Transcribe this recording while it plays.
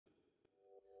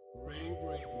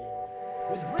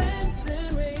With rants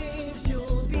and raves,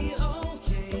 you'll be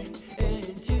okay.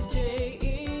 And today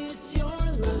is your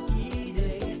lucky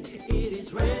day. It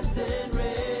is Rants and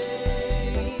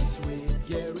Raves with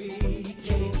Gary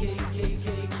K.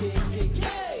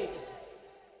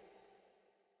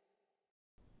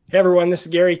 Hey everyone, this is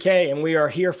Gary K, and we are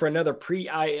here for another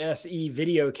pre-ISE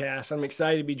video cast. I'm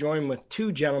excited to be joined with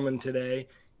two gentlemen today,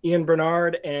 Ian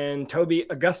Bernard and Toby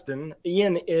Augustin.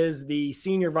 Ian is the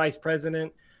Senior Vice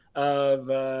President of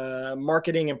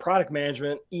Marketing and Product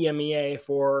Management, EMEA,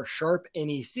 for Sharp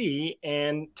NEC,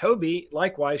 and Toby,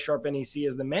 likewise, Sharp NEC,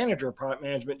 is the Manager of Product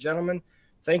Management. Gentlemen,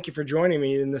 thank you for joining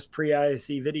me in this pre-ISE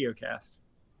video cast.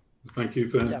 Thank you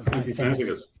for having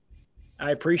us.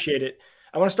 I appreciate it.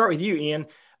 I want to start with you, Ian.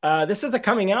 This is a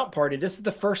coming out party. This is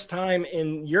the first time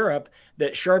in Europe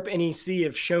that Sharp NEC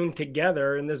have shown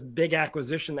together in this big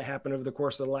acquisition that happened over the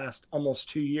course of the last almost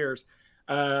 2 years.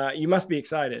 You must be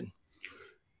excited.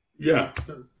 Yeah,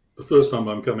 the first time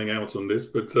I'm coming out on this,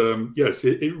 but yes,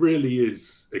 it really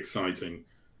is exciting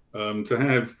to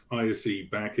have ISE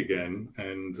back again.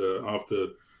 And after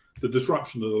the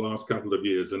disruption of the last couple of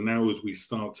years, and now as we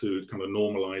start to kind of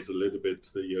normalize a little bit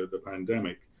the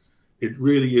pandemic, it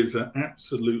really is an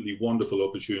absolutely wonderful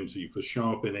opportunity for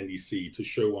Sharp and NEC to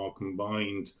show our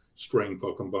combined strength,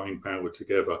 our combined power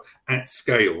together at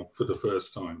scale for the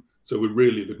first time. So we're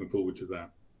really looking forward to that.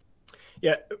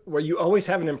 Yeah, where you always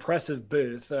have an impressive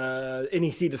booth.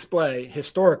 NEC Display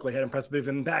historically had an impressive booth.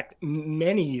 In fact,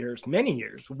 many years,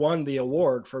 won the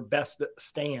award for best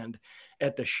stand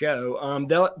at the show.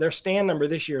 Their stand number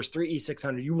this year is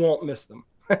 3E600. You won't miss them.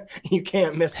 You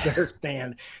can't miss their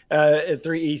stand at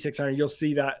 3E600. You'll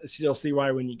see that. You'll see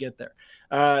why when you get there.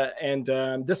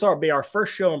 This will be our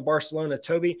first show in Barcelona.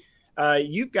 Toby,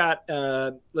 you've got,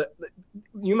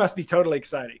 you must be totally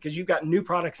excited because you've got new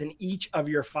products in each of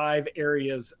your 5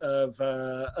 areas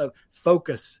of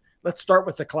focus. Let's start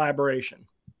with the collaboration.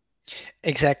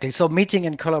 Exactly. So meeting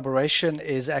and collaboration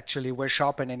is actually where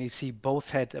Sharp and NEC both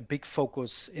had a big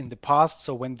focus in the past.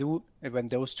 So when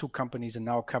those two companies are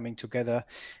now coming together,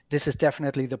 this is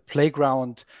definitely the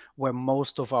playground where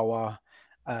most of our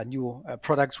new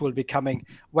products will be coming.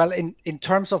 Well, in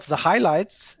terms of the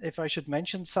highlights, if I should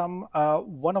mention some,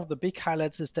 one of the big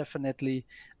highlights is definitely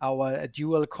our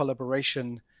dual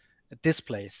collaboration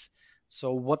displays.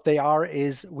 So what they are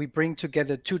is we bring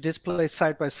together 2 displays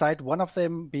side by side, one of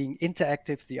them being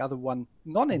interactive, the other one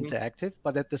non-interactive,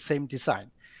 but at the same design.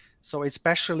 So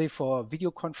especially for video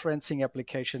conferencing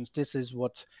applications, this is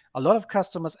what a lot of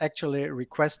customers actually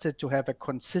requested, to have a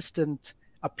consistent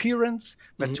appearance,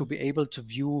 but to be able to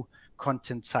view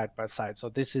content side by side. So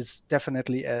this is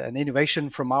definitely an innovation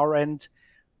from our end.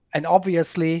 And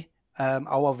obviously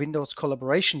our Windows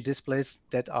collaboration displays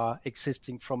that are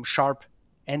existing from Sharp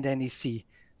and NEC.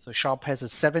 So Sharp has a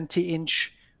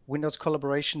 70-inch Windows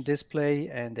collaboration display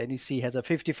and NEC has a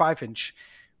 55-inch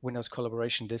Windows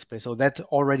collaboration display. So that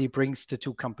already brings the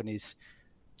two companies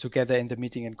together in the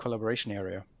meeting and collaboration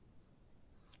area.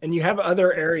 And you have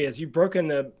other areas. You've broken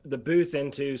the booth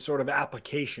into sort of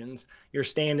applications. Your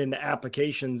stand into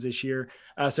applications this year.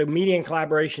 So media and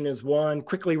collaboration is one.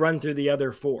 Quickly run through the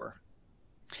other 4.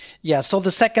 Yeah, so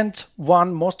the second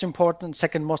most important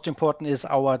is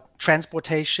our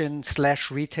transportation /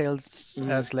 retail /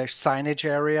 signage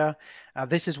area.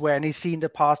 This is where NEC in the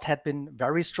past had been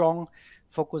very strong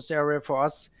focus area for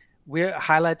us. We're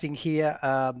highlighting here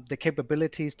the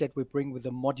capabilities that we bring with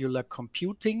the modular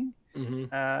computing,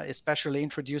 especially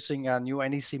introducing a new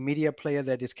NEC media player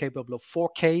that is capable of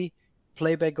 4K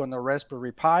playback on a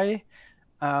Raspberry Pi.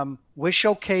 We're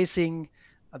showcasing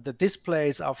the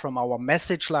displays are from our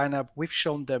message lineup. We've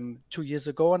shown them 2 years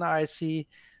ago on ISE.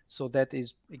 So that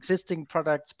is existing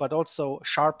products, but also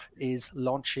Sharp is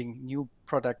launching new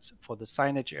products for the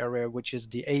signage area, which is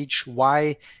the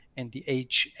HY and the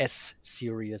HS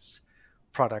series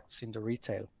products in the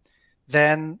retail.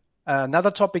 Then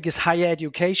another topic is higher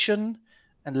education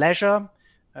and leisure.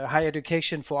 Higher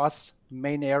education for us, the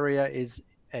main area is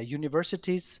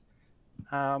universities.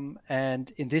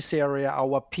 And in this area,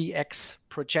 our PX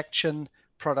projection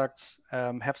products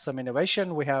have some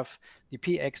innovation. We have the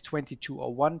PX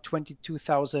 2201,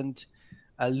 22,000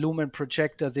 lumen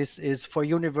projector. This is for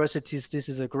universities. This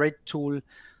is a great tool,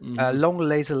 long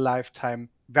laser lifetime,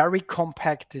 very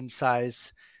compact in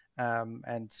size,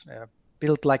 and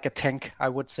built like a tank, I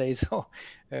would say. So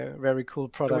very cool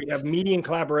product. So we have media and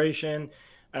collaboration,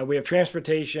 we have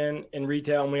transportation and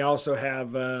retail, and we also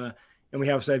have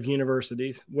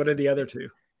universities. What are the other 2?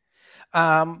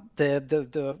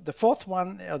 The fourth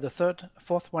one, or the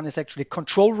fourth one is actually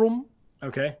control room.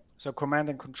 Okay. So command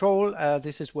and control.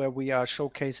 This is where we are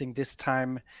showcasing this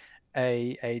time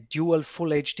a dual full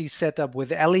HD setup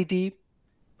with LED,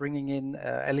 bringing in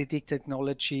LED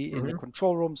technology in the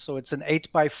control room. So it's an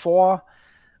 8x4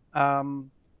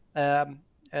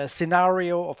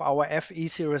 scenario of our FE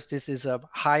series. This is a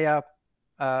higher,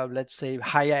 let's say,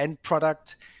 higher end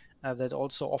product that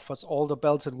also offers all the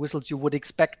bells and whistles you would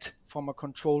expect from a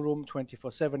control room,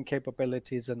 24/7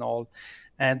 capabilities and all.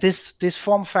 And this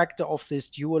form factor of this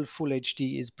dual full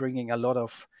HD is bringing a lot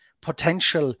of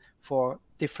potential for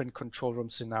different control room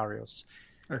scenarios.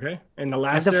 Okay. And the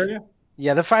last area?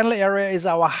 Yeah, the final area is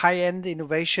our high-end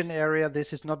innovation area.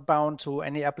 This is not bound to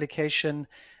any application.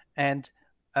 And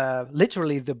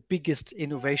literally the biggest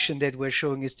innovation that we're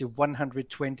showing is the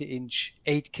 120-inch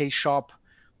 8K sharp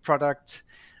product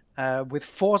with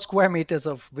 4 square meters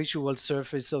of visual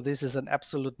surface. So this is an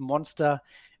absolute monster.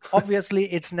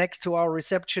 Obviously, it's next to our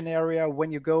reception area.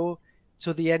 When you go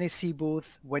to the NEC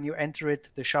booth, when you enter it,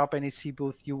 the Sharp NEC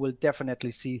booth, you will definitely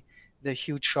see the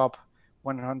huge Sharp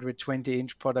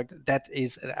 120-inch product. That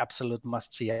is an absolute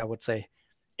must-see, I would say.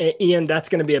 Ian, that's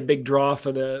going to be a big draw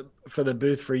for the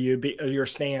booth for you, your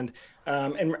stand.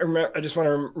 And remember, I just want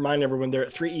to remind everyone they're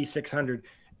at 3E600.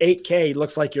 8K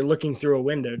looks like you're looking through a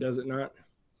window, does it not?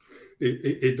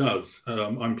 It does.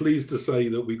 I'm pleased to say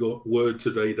that we got word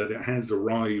today that it has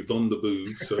arrived on the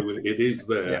booth, so it is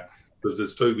there. Yeah. Because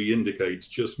as Toby indicates,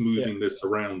 just moving this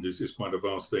around is quite a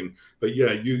vast thing. But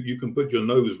yeah, you can put your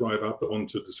nose right up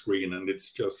onto the screen, and it's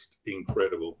just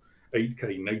incredible.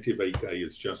 8K, native 8K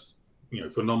is just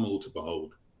phenomenal to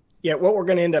behold. Yeah, what we're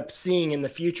going to end up seeing in the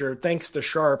future, thanks to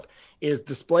Sharp, is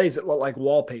displays that look like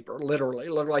wallpaper. Literally,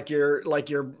 look like you're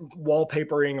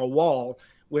wallpapering a wall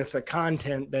with a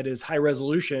content that is high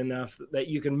resolution enough that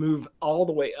you can move all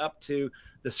the way up to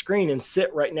the screen and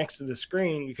sit right next to the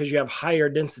screen because you have higher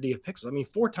density of pixels. I mean,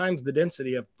 4 times the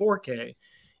density of 4K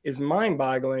is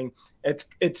mind-boggling.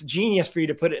 It's genius for you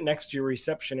to put it next to your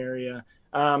reception area.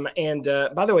 And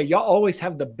by the way, y'all always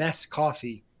have the best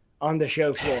coffee on the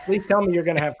show floor. Please tell me you're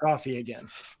going to have coffee again.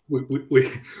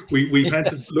 We've had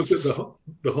to look at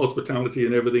the hospitality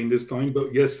and everything this time,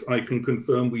 but yes, I can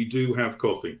confirm we do have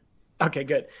coffee. Okay,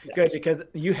 good, good, because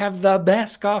you have the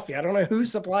best coffee. I don't know who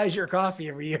supplies your coffee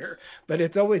every year, but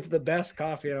it's always the best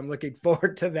coffee, and I'm looking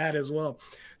forward to that as well.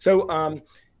 So,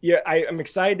 yeah, I'm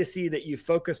excited to see that you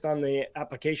focused on the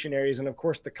application areas, and of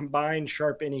course, the combined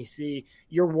Sharp NEC.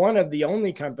 You're one of the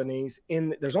only companies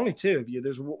there's only 2 of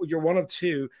you. You're one of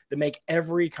 2 that make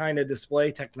every kind of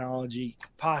display technology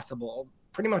possible.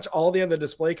 Pretty much all the other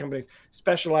display companies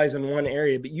specialize in one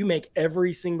area, but you make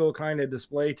every single kind of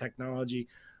display technology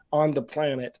on the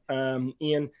planet.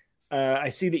 Ian, I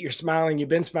see that you're smiling. You've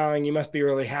been smiling. You must be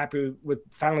really happy with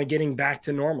finally getting back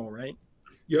to normal, right?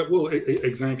 Yeah, well,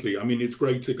 exactly. I mean, it's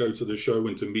great to go to the show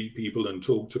and to meet people and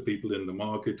talk to people in the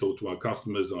market, talk to our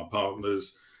customers, our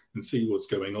partners, and see what's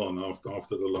going on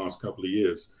after the last couple of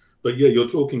years. But yeah, you're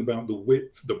talking about the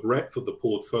width, the breadth of the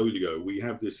portfolio. We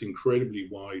have this incredibly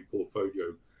wide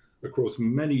portfolio across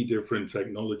many different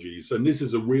technologies. And this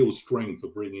is a real strength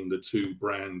of bringing the 2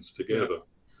 brands together.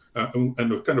 And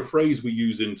the kind of phrase we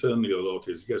use internally a lot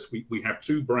is, yes, we have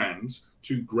 2 brands,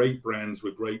 2 great brands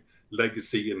with great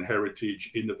legacy and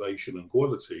heritage, innovation and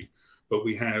quality, but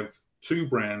we have 2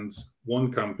 brands,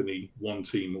 1 company, 1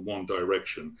 team, and 1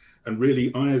 direction. And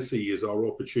really, ISE is our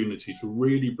opportunity to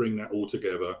really bring that all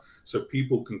together so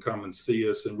people can come and see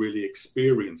us and really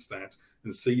experience that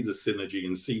and see the synergy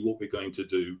and see what we're going to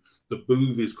do. The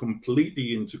booth is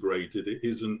completely integrated. It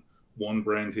isn't 1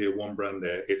 brand here, 1 brand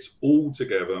there. It's all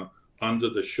together under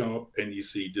the Sharp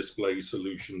NEC Display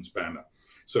Solutions banner.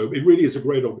 So it really is a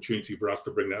great opportunity for us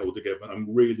to bring that all together.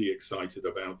 I'm really excited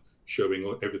about showing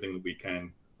everything that we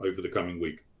can over the coming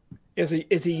week. It's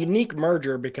a unique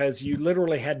merger because you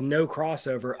literally had no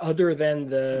crossover other than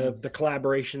the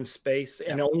collaboration space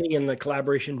and only in the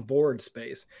collaboration board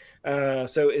space.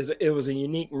 So it was a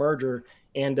unique merger,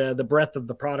 and the breadth of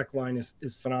the product line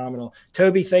is phenomenal.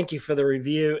 Toby, thank you for the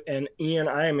review. And Ian,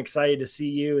 I am excited to see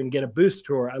you and get a booth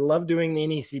tour. I love doing the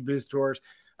NEC booth tours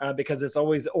because it's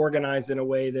always organized in a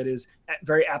way that is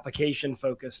very application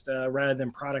focused rather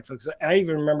than product focused. I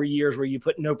even remember years where you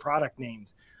put no product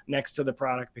names next to the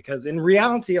product, because in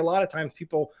reality, a lot of times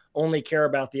people only care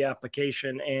about the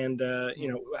application and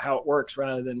how it works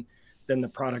rather than the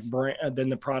product brand, than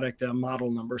the product model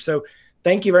number. So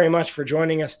thank you very much for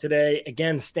joining us today.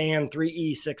 Again, stand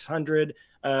 3E600.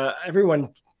 Everyone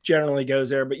generally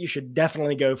goes there, but you should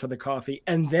definitely go for the coffee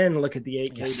and then look at the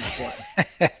 8K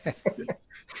display.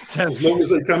 So, as long as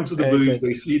they come to the booth,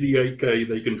 they see the 8K,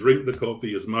 they can drink the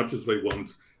coffee as much as they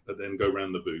want and then go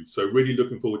around the booth. So really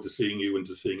looking forward to seeing you and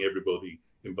to seeing everybody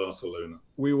in Barcelona.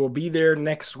 We will be there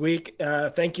next week.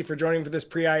 Thank you for joining for this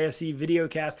pre-ISE video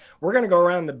cast. We're going to go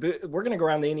around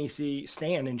the NEC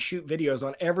stand and shoot videos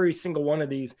on every single one of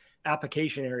these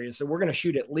application areas. So we're going to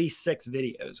shoot at least 6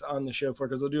 videos on the show floor,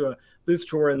 because we'll do a booth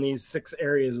tour in these 6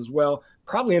 areas as well.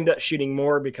 Probably end up shooting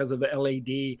more because of the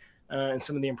LED and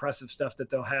some of the impressive stuff that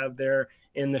they'll have there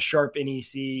in the Sharp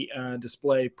NEC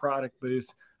display product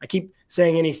booth. I keep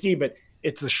saying NEC, but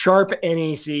it's a Sharp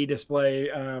NEC display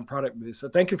product booth. So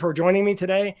thank you for joining me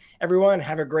today, everyone.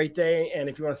 Have a great day. And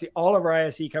if you want to see all of our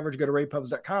ISE coverage, go to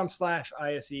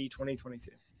ravepubs.com/ISE 2022.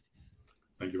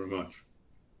 Thank you very much.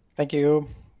 Thank you.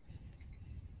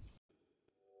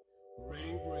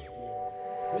 Rave Radio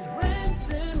with Rave.